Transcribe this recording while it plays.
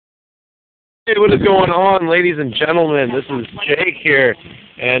Hey, what is going on, ladies and gentlemen? This is Jake here,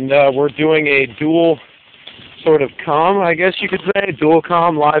 and we're doing a dual sort of comm, I guess you could say, dual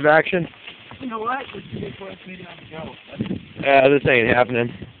comm live action. You know what? This is a good place maybe not to go. Yeah, this ain't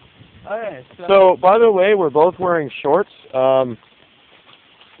happening. Okay, So, by the way, we're both wearing shorts, and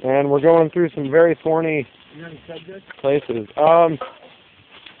we're going through some very thorny places.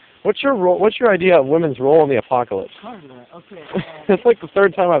 What's your role? What's your idea of women's role in the apocalypse? Okay. It's like the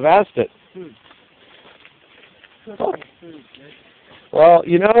third time I've asked it. Food. Well,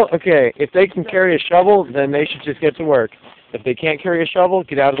 you know, okay, if they can carry a shovel, then they should just get to work. If they can't carry a shovel,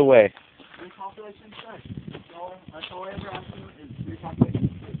 get out of the way.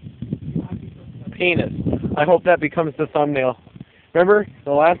 Penis. I hope that becomes the thumbnail. Remember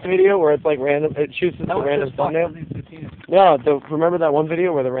the last video where it's like random, it shoots as a random thumbnail? Yeah, remember that one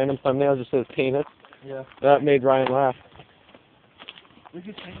video where the random thumbnail just says penis? Yeah. That made Ryan laugh. We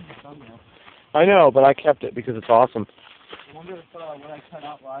could change the thumbnail. I know, but I kept it because it's awesome. I wonder if what I cut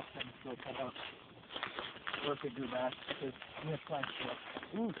out last time still cut out. Or if it grew back. Because we have plans for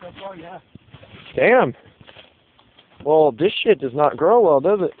it. Ooh, so far, yeah. Damn. Well, this shit does not grow well,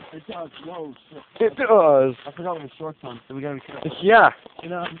 does it? It does. Whoa, shit. It does. I forgot we have shorts on, so we gotta be careful. Yeah. You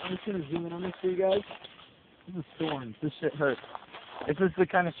know, I'm just gonna zoom in on this for you guys. This is thorns. This shit hurts. This is the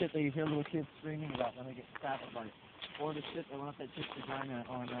kind of shit that you hear little kids screaming about when they get stabbed by it. Or the shit that went up that chick's vagina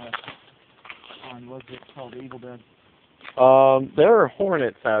on what's it called, Evil Dead. There are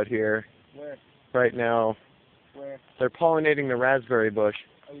hornets out here. Where? Right now. Where? They're pollinating the raspberry bush.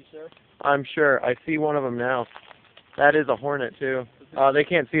 Are you sure? I'm sure. I see one of them now. That is a hornet, too. They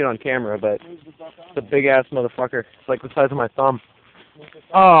can't see it on camera, but it's a big-ass motherfucker. It's like the size of my thumb.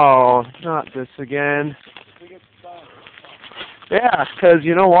 Oh, not this again. Yeah, because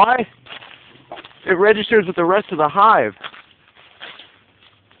you know why? It registers with the rest of the hive.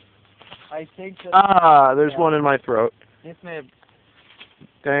 I think that... there's one in my throat. This may have...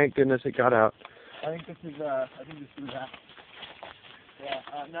 Thank goodness it got out. I think this is that.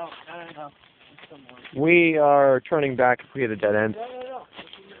 Yeah, no. We are turning back if we hit a dead end. No.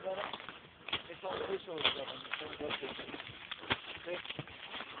 It's all official.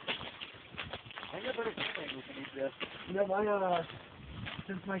 I never this. You know,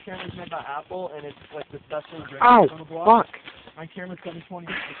 since my camera's made by Apple and it's like the special grade on the block, my camera's 720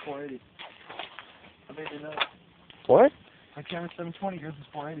 yours is 480. I made it know. What? My camera's 720, yours is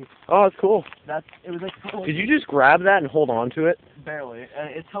 480. Oh, that's cool. It was like... Did you just grab that and hold on to it? Barely.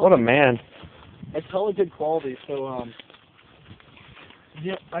 It's what a man. It's hella good quality, so,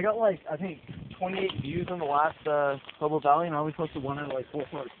 yeah, I got like, I think, 28 views on the last, Hobo Valley, and I only posted one out of like 4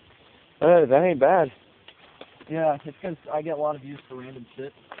 parts. That ain't bad. Yeah, it's because I get a lot of views for random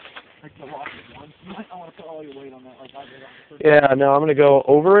shit. Like the lost one. You might not want to put all your weight on that like I did on the first Yeah, no, I'm going to go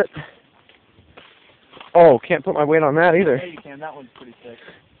over it. Oh, can't put my weight on that either. Yeah, you can. That one's pretty sick.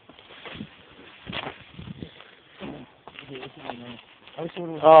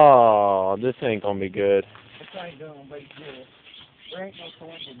 Oh, this ain't going to be good. There ain't no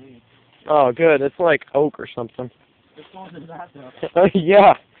thorn to me. Oh, good. It's like oak or something. This one's in that though.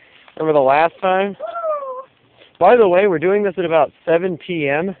 Yeah. Remember the last time? By the way, we're doing this at about 7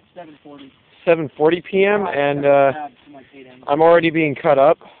 p.m. 7:40. 7:40 p.m. and I'm already being cut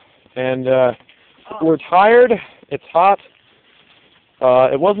up, and we're tired. It's hot.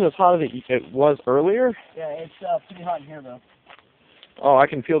 It wasn't as hot as it was earlier. Yeah, it's pretty hot in here though. Oh, I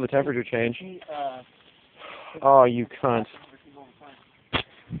can feel the temperature change. Oh, you cunt.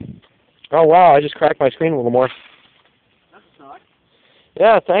 Oh wow, I just cracked my screen a little more. That sucks.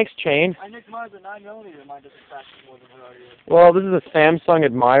 Yeah, thanks, Chain. I nicked mine with a 9mm. Mine doesn't crack more than it already is. Well, this is a Samsung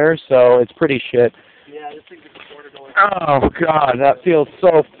Admire, so it's pretty shit. Yeah, this thing's a quarter going. Oh god, that feels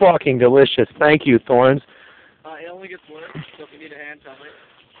so fucking delicious. Thank you, Thorns. It only gets worse, so if you need a hand, tell me.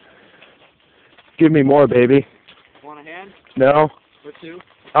 Give me more, baby. Want a hand? No. Or two?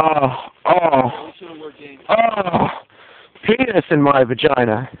 Oh. Penis in my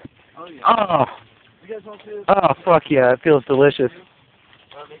vagina. Oh, yeah. Oh. You guys want to? Oh, fuck yeah, it feels delicious.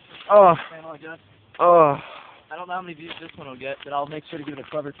 Oh. Oh. I don't know how many views this one will get, but I'll make sure to give it a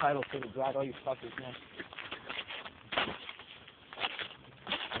clever title so it'll drag all you fuckers in.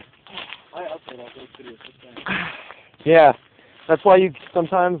 I upload all those videos this time. Yeah. That's why you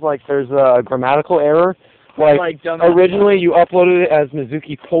sometimes, like, there's a grammatical error. Like originally you uploaded it as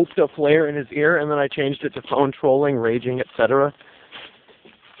Misukiy poked a flare in his ear, and then I changed it to phone trolling, raging, etc.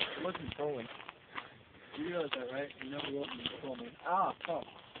 It wasn't trolling. You realize that, right? You know it wasn't trolling. Ah, fuck.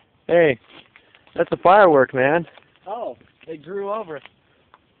 Hey, that's a firework, man. Oh, it grew over.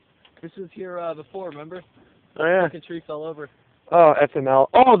 This was here before, remember? Oh, yeah. The tree fell over. Oh, FML.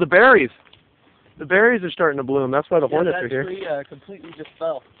 Oh, the berries. The berries are starting to bloom. That's why the hornets that are here. tree completely just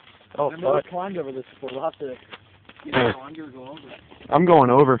fell. Oh, I've never fuck. climbed over this before. We'll have to get an under or go over it. I'm going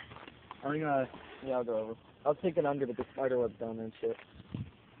over. I'm gonna, yeah, I'll go over. I'll take an under, but the spider web's down there and shit.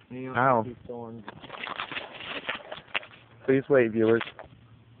 You know, Ow. these thorns. Please wait, viewers.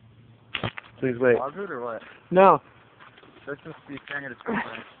 Please wait. Log root or what? No. This must be staring at a screen.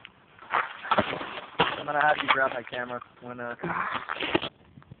 I'm gonna have you grab my camera when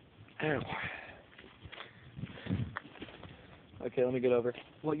Ew. Okay, let me get over.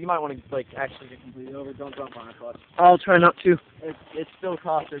 Well, you might want to like actually get completely over. Don't drop on it, but I'll try not to. it still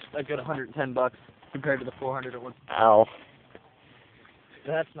costs us a good $110 compared to the $400 it was. Ow.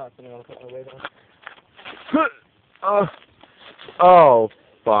 That's not something I'll put my weight on. Oh,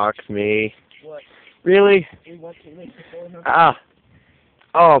 fuck me. What? Really? We went to this before, no? Ah.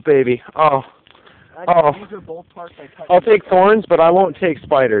 Oh, baby. Oh. Oh. These are both parts I cut. I'll take thorns, but I won't take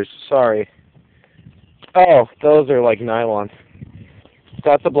spiders. Sorry. Oh, those are like nylon.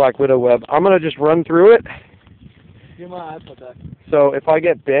 That's a black widow web. I'm gonna just run through it. Give my iPod back. So if I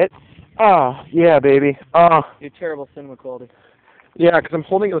get bit, yeah, baby. You're terrible cinema quality. Yeah, 'cause I'm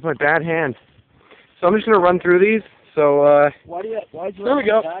holding it with my bad hand. So I'm just gonna run through these. So Why'd you There we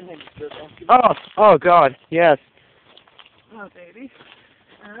go. bad hand strip off? oh God, yes. Oh, baby.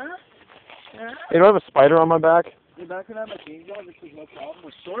 Hey, do I have a spider on my back? You're back when I have my jeans on, which is no problem.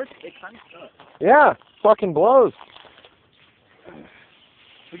 With shorts, it kind of sucks. Yeah, fucking blows.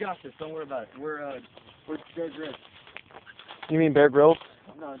 We got this. Don't worry about it. We're Dirt Grizz. You mean Bear Grylls?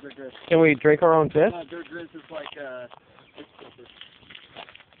 No, Dirt Grizz. Can we drink our own piss? No, Dirt Grizz is like it's filter.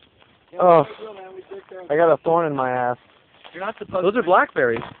 Yeah, Oh. real, man. We drink our own I got a thorn in my ass. You're not supposed Those to are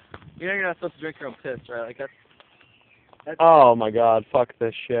blackberries. You know you're not supposed to drink your own piss, right? Like that's Oh my God, fuck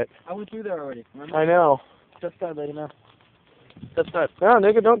this shit. I went through there already. Remember? I know. Just that, lady, man. That's not. No,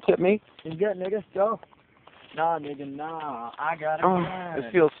 nigga, don't tip me. You get, nigga. Go. Nah, nigga, nah. I got it. Oh,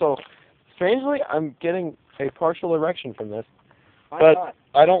 this feels so. Strangely, I'm getting a partial erection from this, Why but not?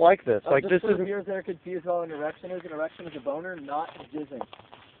 I don't like this. Like just this for the isn't. viewers that are confused about what an erection is. An erection is a boner, not jizzing.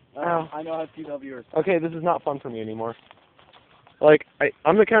 Ow. I know I have female viewers. Okay, this is not fun for me anymore. Like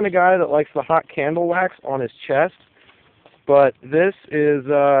I'm the kind of guy that likes the hot candle wax on his chest, but this is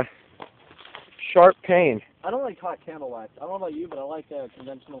sharp pain. I don't like hot candle wax. I don't know about you, but I like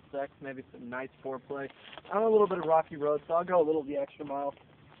conventional sex, maybe some nice foreplay. I'm a little bit of rocky road, so I'll go a little the extra mile.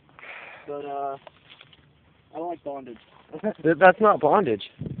 But I don't like bondage. That's not bondage.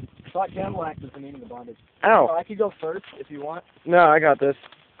 Hot candle wax is the meaning of bondage. Ow. So I could go first if you want. No, I got this.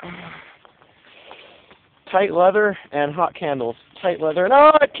 Tight leather and hot candles. Tight leather and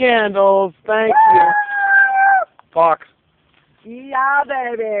hot candles. Thank you. Fox. Yeah,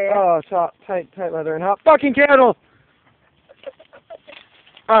 baby. Oh, tight leather and hot fucking candles.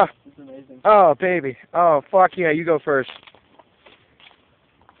 It's amazing. Oh, baby. Oh, fuck yeah, you go first.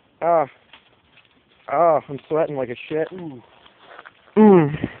 Oh, I'm sweating like a shit.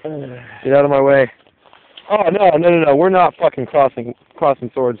 Get out of my way. Oh, no. We're not fucking crossing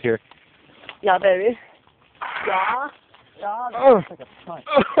swords here. Yeah, baby. Yeah. Oh. That's like a punch.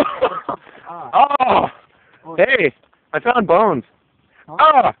 Oh. Hey, I found bones.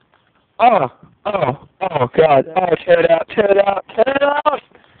 Huh? Oh, God. Oh, tear it out.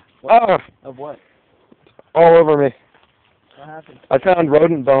 Oh, Of what? all over me. What happened? I found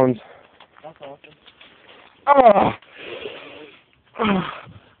rodent bones. That's awesome.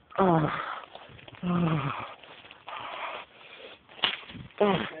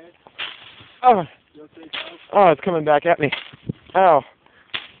 Oh. You okay, Charles? Oh, it's coming back at me. Ow.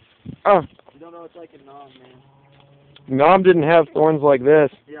 Oh. You don't know it's like a nom, man. Mom didn't have thorns like this.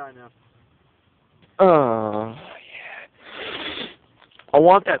 Yeah, I know. Yeah. I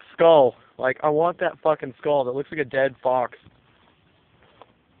want that skull. Like, I want that fucking skull that looks like a dead fox.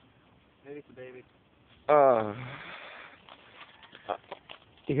 Maybe it's a baby.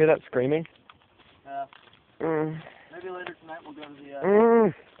 You hear that screaming? Yeah. Mm. Maybe later tonight we'll go to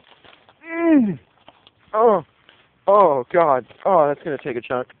the, Oh, God. Oh, that's gonna take a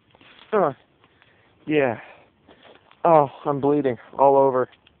chunk. Yeah. Oh, I'm bleeding all over.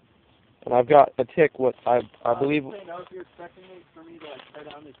 And I've got a tick, what I believe... If you're expecting for me to like tear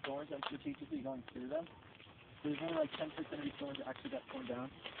down these thorns, I'm strategically going through them. There's only like 10% of these thorns that actually got torn down.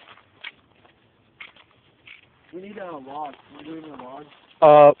 We need a log. We're doing a log.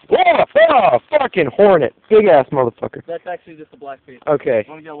 Fucking hornet. Big ass motherfucker. That's actually just a black beet. Okay.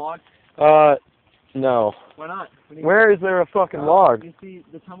 Want to get a log? No. Why not? Where is there a fucking log? You see,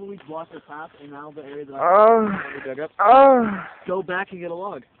 the tumbleweeds blocked our path, and now the area that we dug up. Go back and get a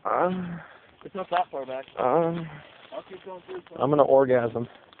log. It's not that far back. I'll keep going through. I'm gonna orgasm.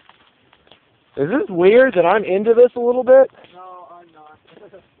 Is this weird that I'm into this a little bit? No, I'm not.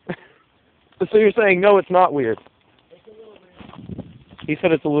 So you're saying, no, it's not weird. It's a little weird. He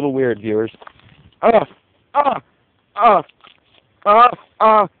said it's a little weird, viewers. Ow.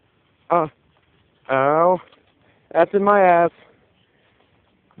 That's in my ass.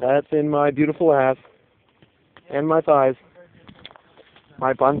 That's in my beautiful ass. And my thighs.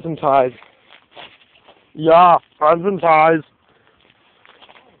 My buns and ties. Yeah, buns and ties.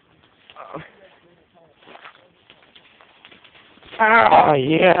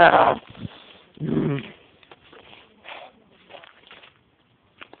 Yeah.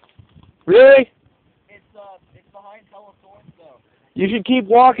 Really? It's behind hella thorns though. You should keep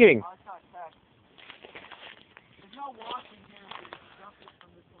walking. There's no walking here. Stuff is from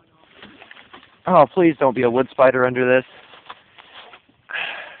this point on. Oh, please don't be a wood spider under this.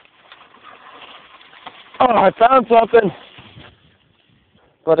 Oh, I found something.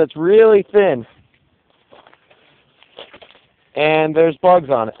 But it's really thin. And there's bugs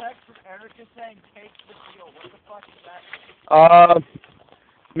on it. Text from Erica saying take the deal. What the fuck is that?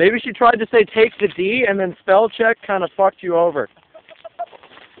 Maybe she tried to say take the D and then spell check kind of fucked you over.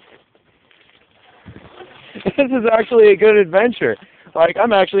 This is actually a good adventure. Like,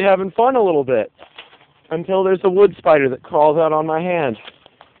 I'm actually having fun a little bit. Until there's a wood spider that crawls out on my hand.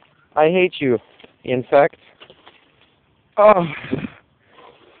 I hate you, insect. Oh,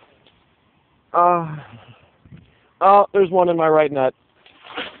 there's one in my right nut.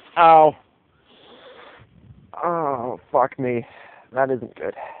 Ow. Oh, fuck me. That isn't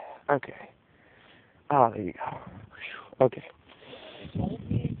good. Okay. Oh, there you go. Okay. They told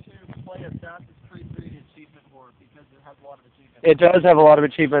me to play Assassin's Creed 3 achievement horror because it has a lot of achievements. It does have a lot of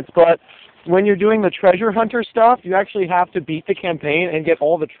achievements, but when you're doing the treasure hunter stuff, you actually have to beat the campaign and get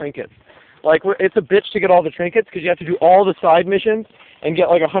all the trinkets. Like, it's a bitch to get all the trinkets because you have to do all the side missions and get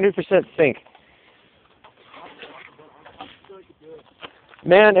like 100% sync.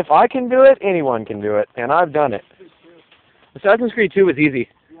 Man, if I can do it, anyone can do it, and I've done it. Assassin's Creed 2 was easy.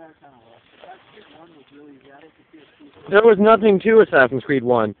 Yeah, it kind of was. Assassin's Creed 1 was really easy. I didn't see it. There was nothing to Assassin's Creed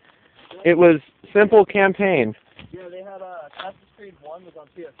 1. It was simple campaign. Yeah, they had Assassin's Creed 1 was on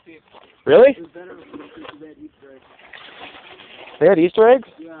PSP. Really? It was better because they had Easter eggs. They had Easter eggs?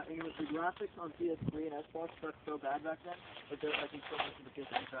 Yeah, and it was the graphics on PS3 and Xbox sucked so bad back then, but they're I think so much of the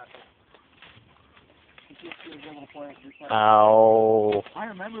PS3 graphics. The PS3 was able to play it yourself. Ow. I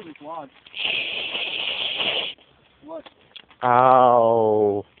remember this log. What?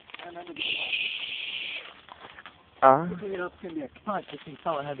 Ow. I remember this Uh, picking it up can be a cunt. It can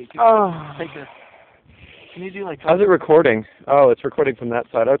hella heavy. oh. Take this. Can you do like? How's it recording? Oh, it's recording from that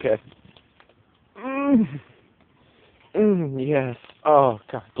side. Okay. Yes. Oh,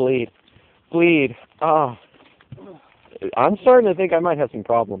 God. Bleed. Bleed. Oh. I'm starting to think I might have some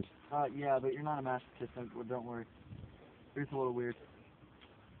problems. Yeah, but you're not a masochist, so don't worry. It's a little weird.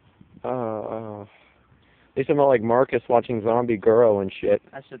 They sound like Marcus watching Zombie Girl and shit.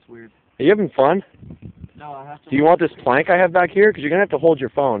 That shit's weird. Are you having fun? No, I have to. Do you want this plank I have back here? Because you're going to have to hold your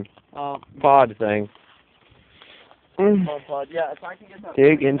phone. Pod thing. Pod. Yeah, if I can get that.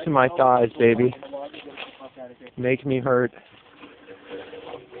 Dig into my thighs, baby. Okay. Make me hurt.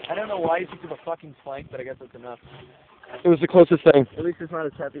 I don't know why you picked up a fucking plank, but I guess that's enough. It was the closest thing. At least it's not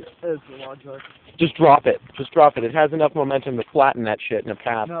as heavy as the log jar. Just drop it. Just drop it. It has enough momentum to flatten that shit in a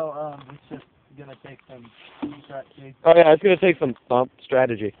path. No, it's just gonna take some strategy. Oh yeah, it's gonna take some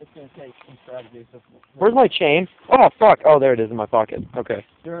strategy. It's gonna take some strategy. So where's my chain? Oh fuck! Oh, there it is in my pocket. Okay.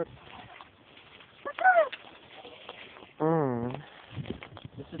 Dirt.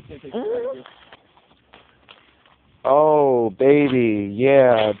 It's just gonna take strategy. Oh baby,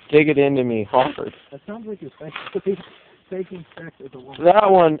 yeah, dig it into me, Harvard. That sounds like you're faking sex with a woman. That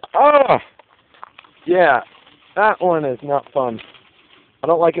one, yeah, that one is not fun. I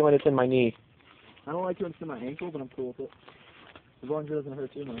don't like it when it's in my knee. I don't like it when it's in my ankle, but I'm cool with it. As long as it doesn't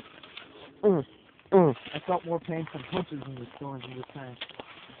hurt too much. I felt more pain from punches in the storms in this time.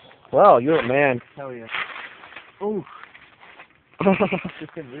 Well, you're a man. Hell yeah. Ooh.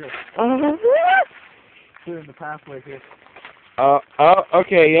 It's been real. Clearing the pathway here.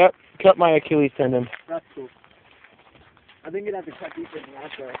 Okay, yep. Cut my Achilles tendon. That's cool. I think you'd have to cut deeper than that,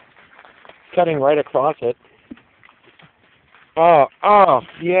 though. Cutting right across it. Oh,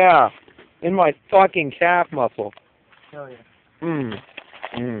 yeah. In my fucking calf muscle. Hell yeah.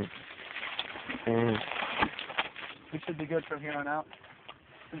 We should be good from here on out.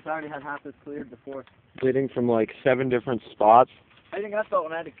 Since I already had half this cleared before. Bleeding from like 7 different spots. I think I felt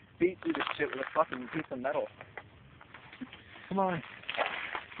when I had to beat through this shit with a fucking piece of metal. Come on.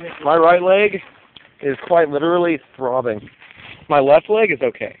 My right leg is quite literally throbbing. My left leg is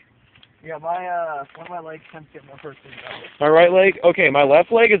okay. Yeah, one of my legs tends to get more hurt than the other. My right leg? Okay, my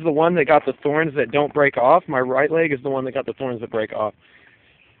left leg is the one that got the thorns that don't break off. My right leg is the one that got the thorns that break off.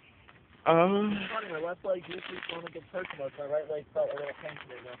 It's funny, my left leg usually is the one that gets hurt the most. My right leg felt a little pain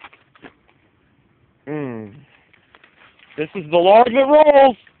today, though. This is the log that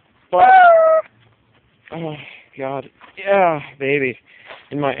rolls! But, oh, God. Yeah, baby.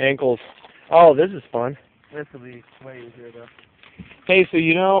 In my ankles. Oh, this is fun. This will be way easier, though. Hey, so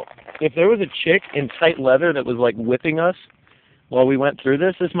you know, if there was a chick in tight leather that was, like, whipping us while we went through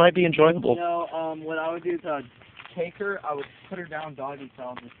this, this might be enjoyable. You know, what I would do is take her, I would put her down doggy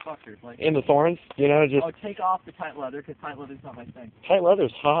style and just fuck her. Like, in the thorns? You know, just... I would take off the tight leather, because tight leather's not my thing. Tight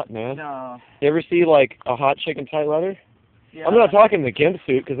leather's hot, man. No. You ever see, like, a hot chick in tight leather? Yeah. I'm not talking the gimp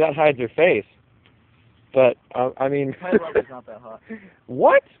suit, because that hides her face. But, I mean... Tight leather's not that hot.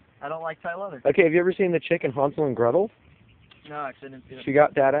 What? I don't like tight leather. Okay, have you ever seen the chick in Hansel and Gretel? No, actually, I didn't see it. She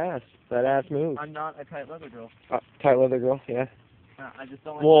got that ass move. I'm not a tight leather girl. Tight leather girl, yeah. No, I just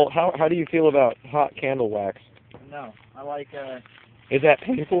don't like... Well, how do you feel about hot candle wax? No, I like, Is that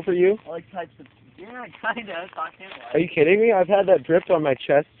painful for you? I like types of... Yeah, kinda. It's hot candle. Are you kidding me? I've had that dripped on my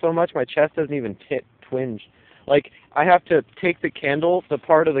chest so much, my chest doesn't even twinge. Like, I have to take the candle, the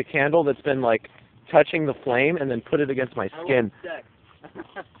part of the candle that's been, like, touching the flame, and then put it against my skin.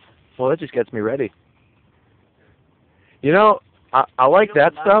 Well, that just gets me ready. You know, I like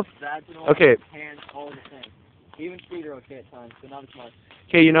that stuff. Okay. Hands, all the same. Even feet are okay at times, but not as much.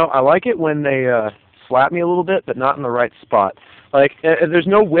 Okay, you know, I like it when they slap me a little bit, but not in the right spot. Like, there's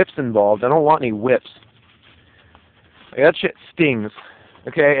no whips involved. I don't want any whips. Like, that shit stings.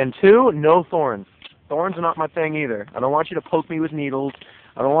 Okay, and 2, no thorns. Thorns are not my thing either. I don't want you to poke me with needles.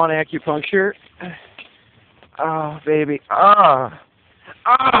 I don't want acupuncture. Ah, baby.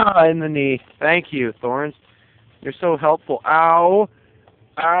 In the knee. Thank you, thorns. You're so helpful. Ow.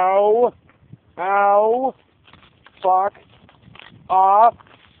 Ow. Ow. Fuck. Off.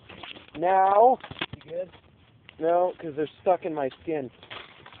 Now. You good? No, because they're stuck in my skin.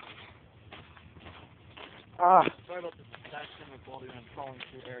 Sorry about this distraction with while I'm crawling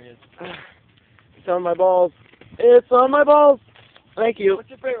through areas. It's on my balls. It's on my balls. Thank you. What's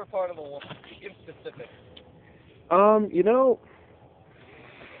your favorite part of the woman? Give specifics. You know,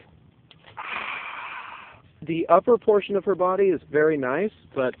 the upper portion of her body is very nice,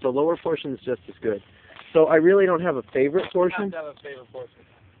 but the lower portion is just as good. So I really don't have a favorite portion. You have to have a favorite portion.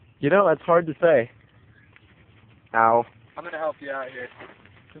 You know, that's hard to say. Ow. I'm going to help you out here.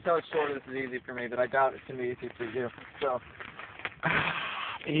 Since I was shorter, this is easy for me, but I doubt it's going to be easy for you. So,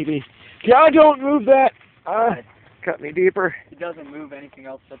 baby. God, don't move that. Cut me deeper. It doesn't move anything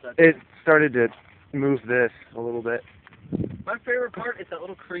else but that. It started to move this a little bit. My favorite part is that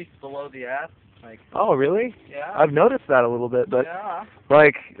little crease below the ass. Like, oh, really? Yeah. I've noticed that a little bit, but, yeah.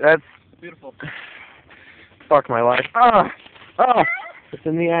 like, that's... Beautiful. Fuck my life. It's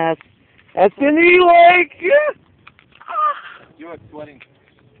in the ass. That's in the leg! You are sweating.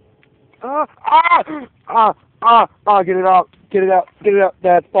 Get it out. Get it out. Get it out.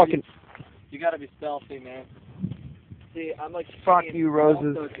 That's fucking... You gotta be stealthy, man. See, I'm like... Fuck you,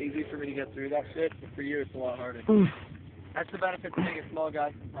 Roses. So it's easy for me to get through that shit, but for you it's a lot harder. That's the benefit of being a small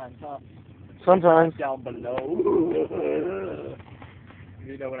guy sometimes, huh? Sometimes. Down below.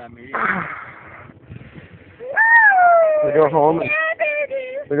 You know what I mean? We go home and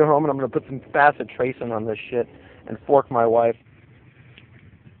I'm gonna put some facet tracing on this shit and fork my wife.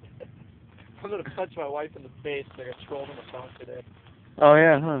 I'm gonna punch my wife in the face like I trolled on the phone today. Oh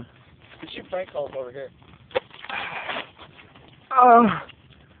yeah, huh? We should prank calls over here. Oh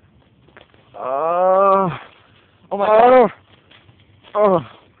my god.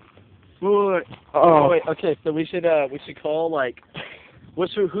 Oh wait, okay, so we should call like who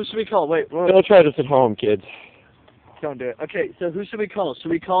should we call? Wait, Don't try this at home, kids. Don't do it. Okay, so who should we call? Should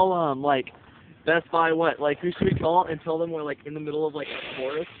we call like Best Buy what? Like who should we call and tell them we're like in the middle of like a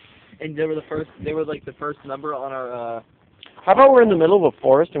forest and they were like the first number on our How about we're in the middle of a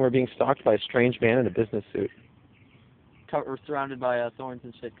forest and we're being stalked by a strange man in a business suit? We're surrounded by thorns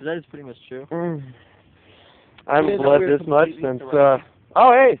and shit, because that is pretty much true. I haven't bled this much since, oh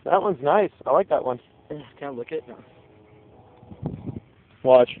hey, that one's nice. I like that one. Can I look it? No.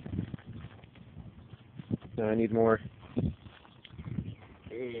 Watch. No, I need more.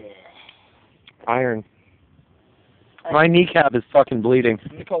 Iron. My kneecap is fucking bleeding.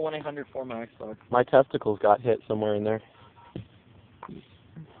 I'm gonna call 1-800-4-MAX. My testicles got hit somewhere in there.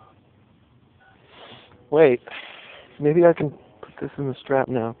 Wait. Maybe I can put this in the strap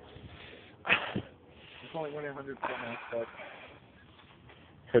now. I'm calling 1-800-4-MAX.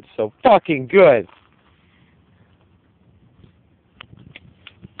 Hurts so fucking good.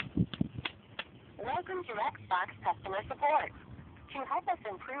 Welcome to Xbox customer support. To help us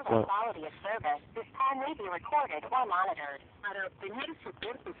improve our quality of service, this call may be recorded or monitored. Para obtener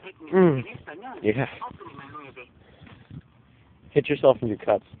soporte técnico en español, Yeah. oprima 9. Hit yourself in your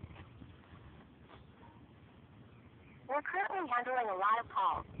cuts. We're currently handling a lot of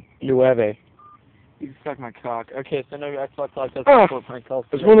calls. Nueve. You can suck my cock. Okay, so no, your Xbox Live doesn't Ah, support prank calls.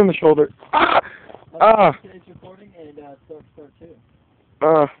 there's one in the shoulder. Ah! Ah! Today's recording and start too.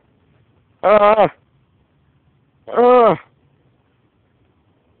 Ah! Ah! Ah!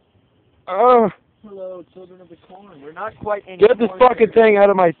 Ah! Hello, children of the corn. We're not quite in. Get this fucking thing out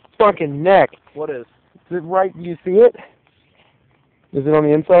of my fucking neck. What is? Is it right? Do you see it? Is it on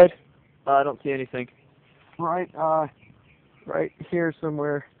the inside? I don't see anything. Right here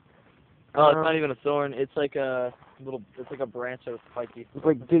somewhere. Oh, it's not even a thorn. It's like a little. It's like a branch that was spiky. It's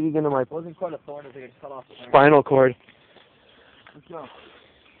like digging into my It wasn't quite a thorn. It's like I just cut off the branch. spinal cord. Let's go.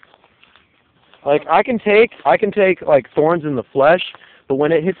 Like I can take like thorns in the flesh, but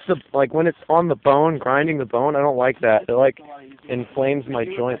when it hits when it's on the bone, grinding the bone, I don't like that. It like inflames my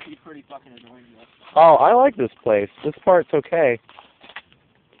joints. Pretty fucking annoying, Oh, I like this place. This part's okay.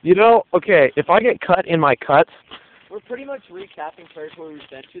 You know, okay, if I get cut in my cuts, we're pretty much recapping territory we've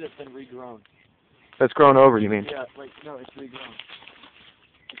been to that's been regrown. that's grown over, you mean? Yeah, like, no, it's regrown.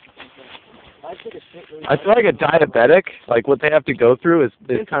 I took a shit really I feel like a diabetic, like what they have to go through is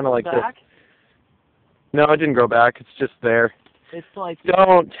kind of like this. back. No, it didn't grow back. It's just there. It's like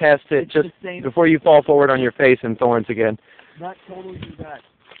Don't test it it's just the same. before you fall forward on your face in thorns again. Not totally do that.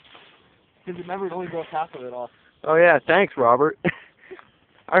 Because remember, it only broke half of it off. Oh yeah, thanks, Robert.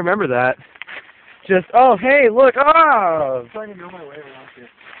 I remember that. Just hey, look, I'm trying to know my way around here.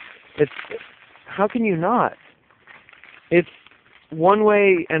 It's how can you not? It's one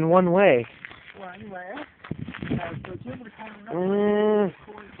way and one way. Well, anyway, so Jim would kind of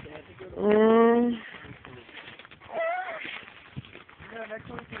next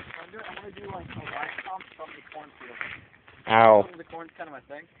one is thunder. I'm gonna do like a live comp from the cornfield. Ow. The corn's kind of my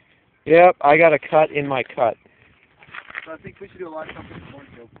thing. Yep, I got a cut in my cut. So I think we should do a live comp from the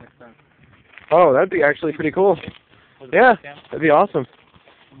cornfield next time. Oh, that'd be actually pretty cool. Yeah, that'd be awesome.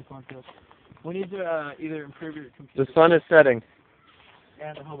 From the cornfield. We need to either improve your computer. The sun is setting.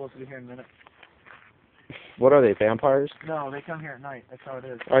 And the hobos will be here in a minute. What are they, vampires? No, they come here at night. That's how it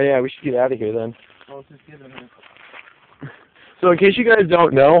is. Oh yeah, we should get out of here then. Well, let's just give it a minute. So in case you guys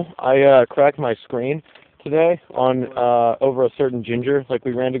don't know, I cracked my screen today on over a certain ginger. Like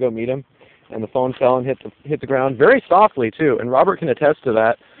we ran to go meet him, and the phone fell and hit the ground very softly too. And Robert can attest to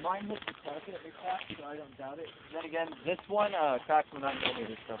that. Mine hit the carpet at the crack, so I don't doubt it. Then again, this one cracks when I'm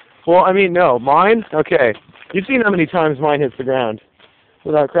doing stuff. Well, I mean, no, mine. Okay, you've seen how many times mine hits the ground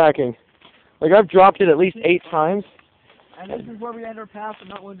without cracking. Like I've dropped it at least 8 times. And this is where we end our path. I'm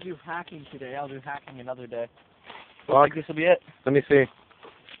not going to do hacking today. I'll do hacking another day. Well, I think this will be it. let me see.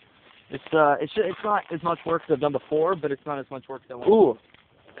 It's not as much work as I've done before, but it's not as much work as I want. Ooh,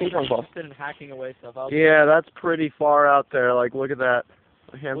 ping pong ball. Interested in hacking away stuff. Yeah, that's pretty far out there. Like, look at that.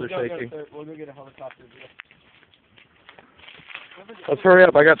 My hands we'll are shaking. We'll go get a helicopter. Let's hurry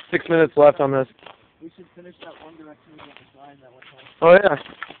up. I got 6 minutes left on this. We should finish that one direction we got the sign that one time. Oh yeah.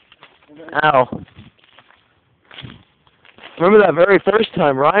 Ow. Remember that very first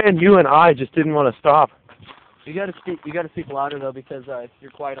time, Ryan? You and I just didn't want to stop. You gotta speak louder though, because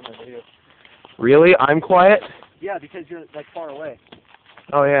you're quiet on the video. Really? I'm quiet? Yeah, because you're like far away.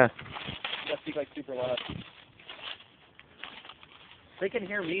 Oh yeah. You gotta speak like super loud. They can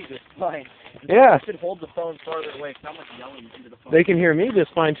hear me just fine. Yeah. You should hold the phone farther away, because I'm like yelling into the phone. They can hear me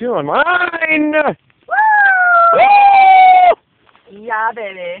just fine too on mine. Yeah,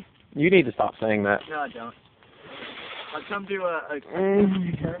 baby. You need to stop saying that. No, I don't. I've come to a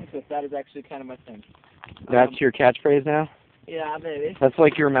terms that that is actually kind of my thing. That's your catchphrase now? Yeah, baby. That's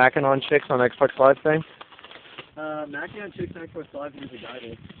like your macking on chicks on Xbox Live thing? Mackie on Chicks Xbox Live is a guy,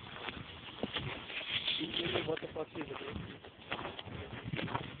 dude. What the fuck she's a dude?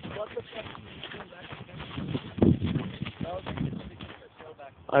 What the fuck?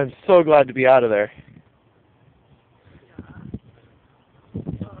 I'm so glad to be out of there.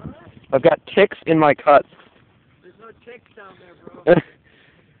 I've got ticks in my cuts. There's no ticks down there, bro. In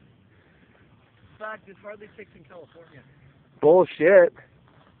fact, there's hardly ticks in California. Bullshit.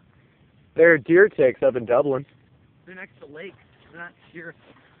 There are deer ticks up in Dublin. They're next to lakes. They're not here.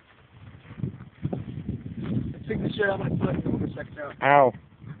 Let's take the shit out of my foot and we'll check it out. Ow.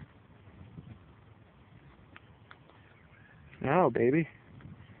 Ow, baby.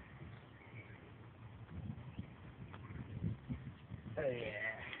 Oh, yeah.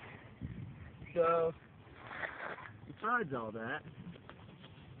 So, besides all that,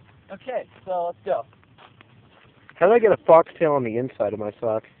 okay, so let's go. How did I get a foxtail on the inside of my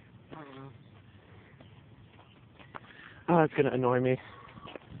sock? I don't know. Oh, it's gonna annoy me.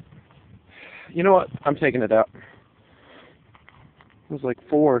 You know what? I'm taking it out. It was like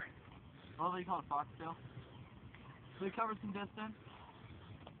 4. What do you call it, foxtail? So we covered some distance,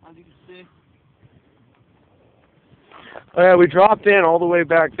 as you can see. Oh yeah, we dropped in all the way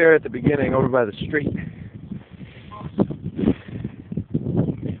back there at the beginning, over by the street.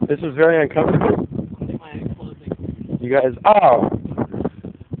 This was very uncomfortable. I think my egg's closing. You guys, oh!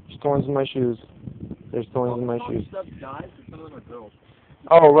 There's thorns in my shoes. There's thorns in my shoes. Some guys, and some of them are girls.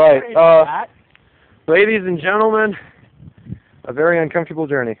 Oh, right. Ladies and gentlemen, a very uncomfortable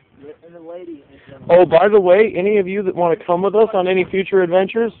journey. And the lady and gentlemen. Oh, by the way, any of you that want to come with us on any future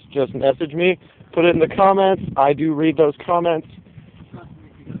adventures, just message me. Put it in the comments. I do read those comments.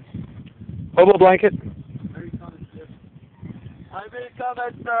 Hobo blanket. I read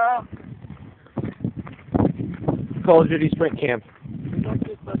comments, bro. Call of Duty Sprint Camp.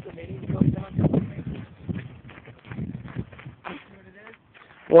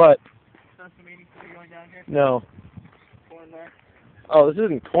 What? No. Oh, this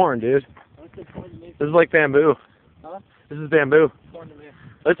isn't corn, dude. This is like bamboo. Huh? This is bamboo. Corn to me.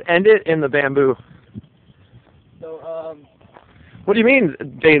 Let's end it in the bamboo. So, What do you mean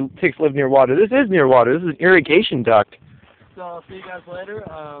ticks live near water? This is near water. This is an irrigation duct. so I'll see you guys later.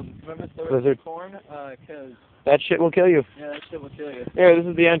 Remember to Blizzard. corn, cause That shit will kill you. yeah, that shit will kill you. Here, this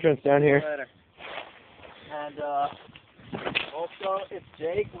is the entrance down See you here. later. And, also, if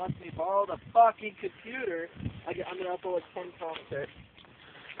Jake wants me to borrow the fucking computer, I'm gonna upload 10 commentaries.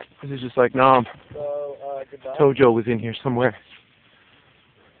 This is just like, nom. So, goodbye. Tojo was in here somewhere.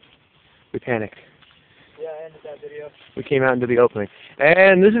 We panicked. Yeah, I ended that video. We came out into the opening.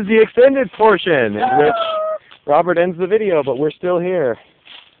 And this is the extended portion in which Robert ends the video, but we're still here.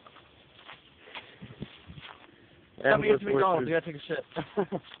 Let me get to McDonald's. I gotta take a shit.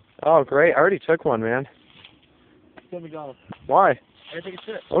 Oh, great. I already took one, man. Go to McDonald's. Why? I gotta take a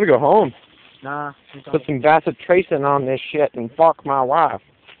shit. I want to go home. Nah. Put some Vacitracin on this shit and fuck my wife.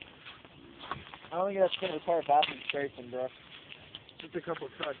 I don't think that's gonna require bathroom tracing, bro. Just a couple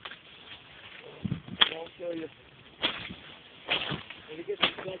of cuts. Won't kill you. When you get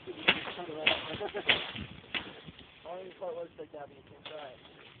infected, you can cut it out. I don't even quite looks like that, but you can try it.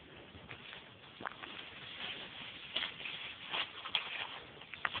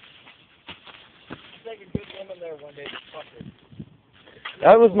 Take a good woman there one day to fuck her.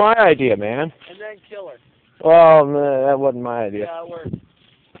 That was my idea, man. And then kill her. Well, nah, that wasn't my idea. Yeah, it worked.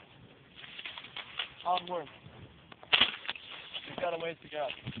 Onward. We've got a ways to go.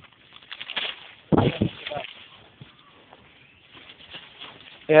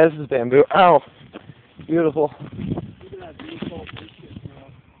 Yeah, this is bamboo. Ow. Beautiful. Look at that beautiful biscuit, bro.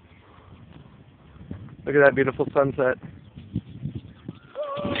 Look at that beautiful sunset.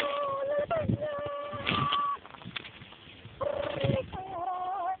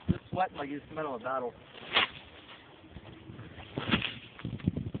 Just sweating like you're in the middle of a battle.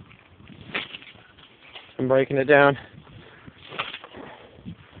 I'm breaking it down.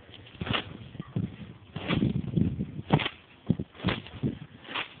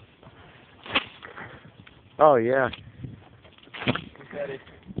 Oh, yeah. Ready.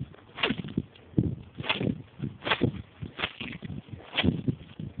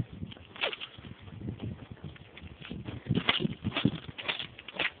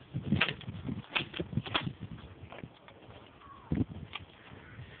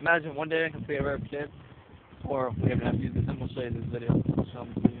 Imagine one day if we ever have kids, or we ever have to use this, and we'll show you this video. We'll show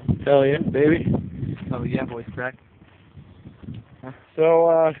them to you. Hell yeah, baby. Oh yeah, voice crack.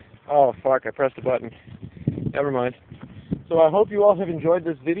 So, oh, fuck, I pressed the button. Never mind. So I hope you all have enjoyed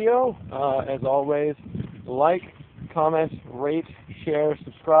this video. As always, like, comment, rate, share,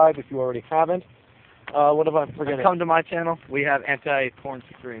 subscribe if you already haven't. What am I forgetting? Come to my channel. We have anti-porn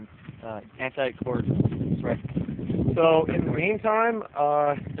stream. Anti-porn. Right. So in the meantime,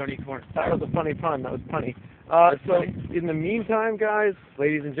 Don't eat corn. that was a funny pun. That was funny. So in the meantime, guys,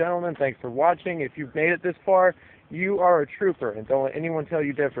 ladies and gentlemen, thanks for watching. If you've made it this far, you are a trooper, and don't let anyone tell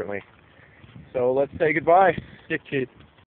you differently. So let's say goodbye. Dick cheese.